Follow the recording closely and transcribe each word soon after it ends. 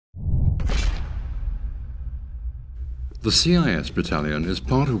The CIS Battalion is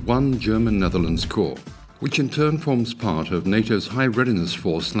part of one German-Netherlands Corps, which in turn forms part of NATO's High Readiness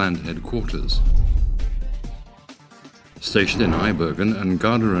Force land headquarters. Stationed in Eibergen and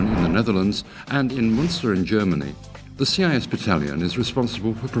Garderen in the Netherlands and in Münster in Germany, the CIS Battalion is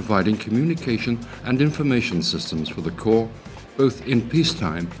responsible for providing communication and information systems for the Corps, both in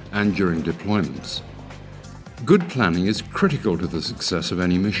peacetime and during deployments. Good planning is critical to the success of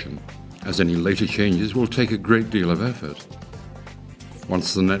any mission, as any later changes will take a great deal of effort.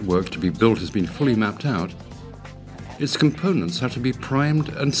 Once the network to be built has been fully mapped out, its components have to be primed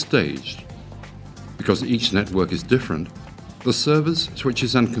and staged. Because each network is different, the servers,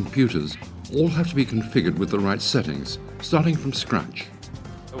 switches and computers all have to be configured with the right settings, starting from scratch.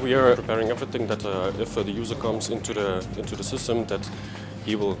 We are preparing everything that if the user comes into the system, that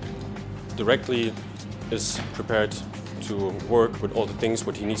he will directly is prepared to work with all the things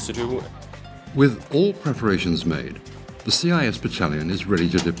what he needs to do. With all preparations made, the CIS Battalion is ready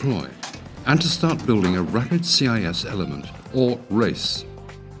to deploy and to start building a rapid CIS element, or race.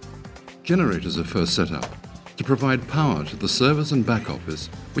 Generators are first set up to provide power to the servers and back office,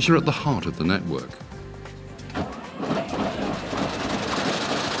 which are at the heart of the network.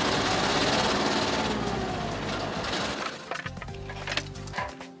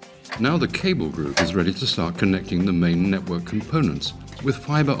 Now the cable group is ready to start connecting the main network components with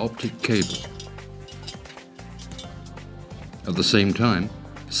fiber optic cable. At the same time,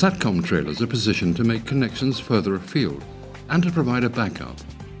 SATCOM trailers are positioned to make connections further afield and to provide a backup.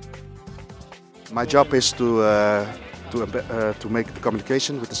 My job is to make the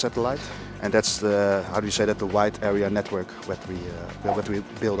communication with the satellite, and that's the, how do you say that, the wide area network what we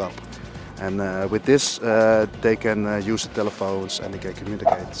build up. And with this, they can use the telephones and they can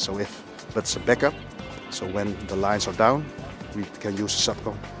communicate. So if that's a backup, so when the lines are down, we can use the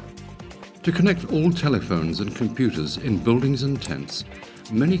SATCOM. To connect all telephones and computers in buildings and tents,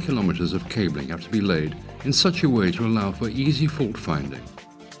 many kilometers of cabling have to be laid in such a way to allow for easy fault finding.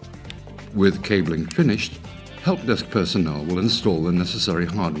 With cabling finished, help desk personnel will install the necessary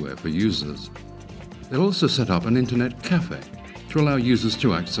hardware for users. They'll also set up an internet cafe to allow users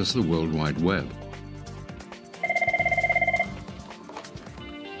to access the World Wide Web.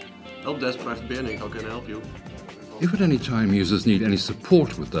 Help desk, private banning, how can I help you? If at any time users need any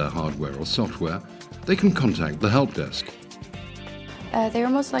support with their hardware or software, they can contact the help desk. They are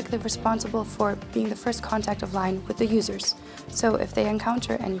most likely responsible for being the first contact of line with the users. So if they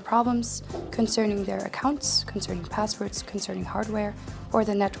encounter any problems concerning their accounts, concerning passwords, concerning hardware, or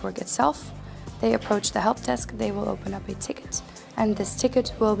the network itself, they approach the help desk, they will open up a ticket, and this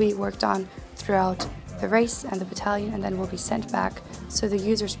ticket will be worked on throughout the race and the battalion, and then will be sent back so the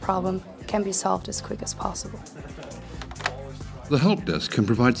user's problem can be solved as quick as possible. The help desk can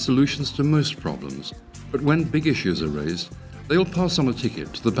provide solutions to most problems, but when big issues are raised, they'll pass on a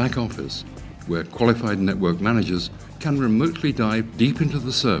ticket to the back office, where qualified network managers can remotely dive deep into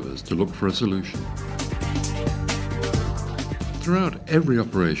the servers to look for a solution. Throughout every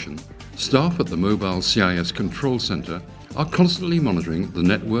operation, staff at the Mobile CIS Control Center are constantly monitoring the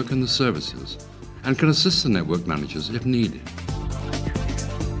network and the services, and can assist the network managers if needed.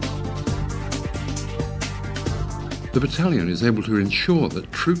 The battalion is able to ensure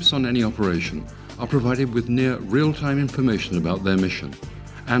that troops on any operation are provided with near real-time information about their mission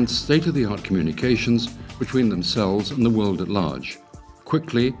and state-of-the-art communications between themselves and the world at large,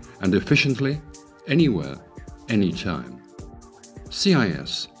 quickly and efficiently, anywhere, anytime.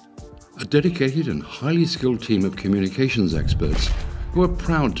 CIS, a dedicated and highly skilled team of communications experts who are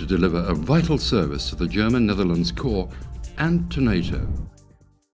proud to deliver a vital service to the German-Netherlands Corps and to NATO.